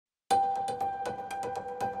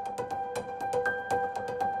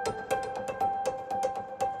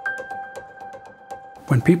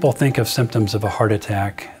When people think of symptoms of a heart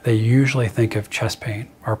attack, they usually think of chest pain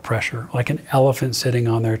or pressure, like an elephant sitting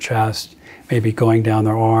on their chest, maybe going down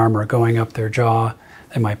their arm or going up their jaw.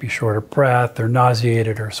 They might be short of breath, they're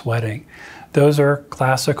nauseated or sweating. Those are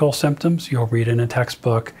classical symptoms you'll read in a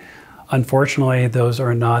textbook. Unfortunately, those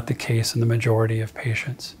are not the case in the majority of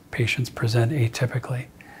patients. Patients present atypically.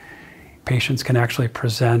 Patients can actually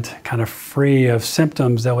present kind of free of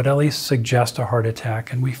symptoms that would at least suggest a heart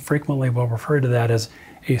attack, and we frequently will refer to that as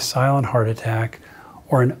a silent heart attack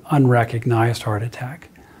or an unrecognized heart attack.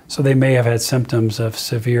 So they may have had symptoms of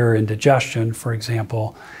severe indigestion, for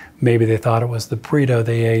example. Maybe they thought it was the burrito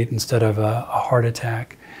they ate instead of a heart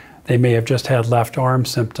attack. They may have just had left arm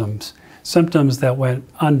symptoms, symptoms that went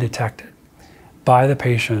undetected by the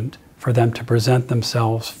patient for them to present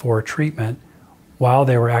themselves for treatment while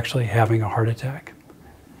they were actually having a heart attack.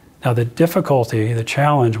 Now the difficulty, the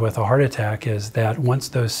challenge with a heart attack is that once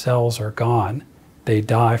those cells are gone, they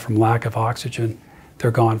die from lack of oxygen,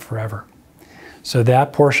 they're gone forever. So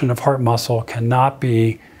that portion of heart muscle cannot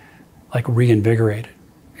be like reinvigorated.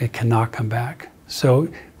 It cannot come back. So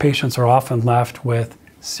patients are often left with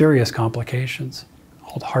serious complications,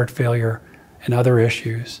 called heart failure and other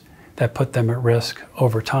issues that put them at risk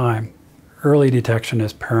over time. Early detection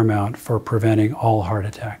is paramount for preventing all heart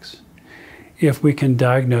attacks. If we can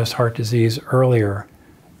diagnose heart disease earlier,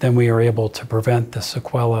 then we are able to prevent the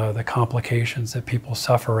sequelae, the complications that people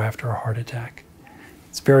suffer after a heart attack.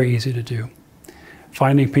 It's very easy to do.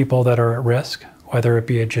 Finding people that are at risk, whether it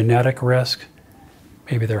be a genetic risk,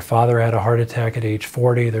 maybe their father had a heart attack at age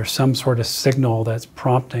 40, there's some sort of signal that's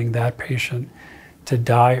prompting that patient to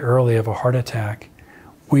die early of a heart attack,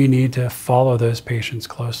 we need to follow those patients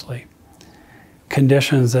closely.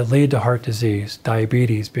 Conditions that lead to heart disease,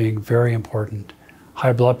 diabetes being very important,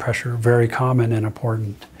 high blood pressure, very common and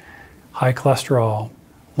important, high cholesterol,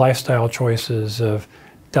 lifestyle choices of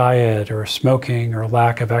diet or smoking or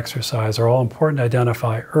lack of exercise are all important to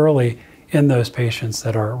identify early in those patients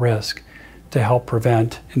that are at risk to help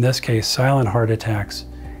prevent, in this case, silent heart attacks,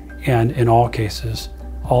 and in all cases,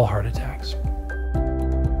 all heart attacks.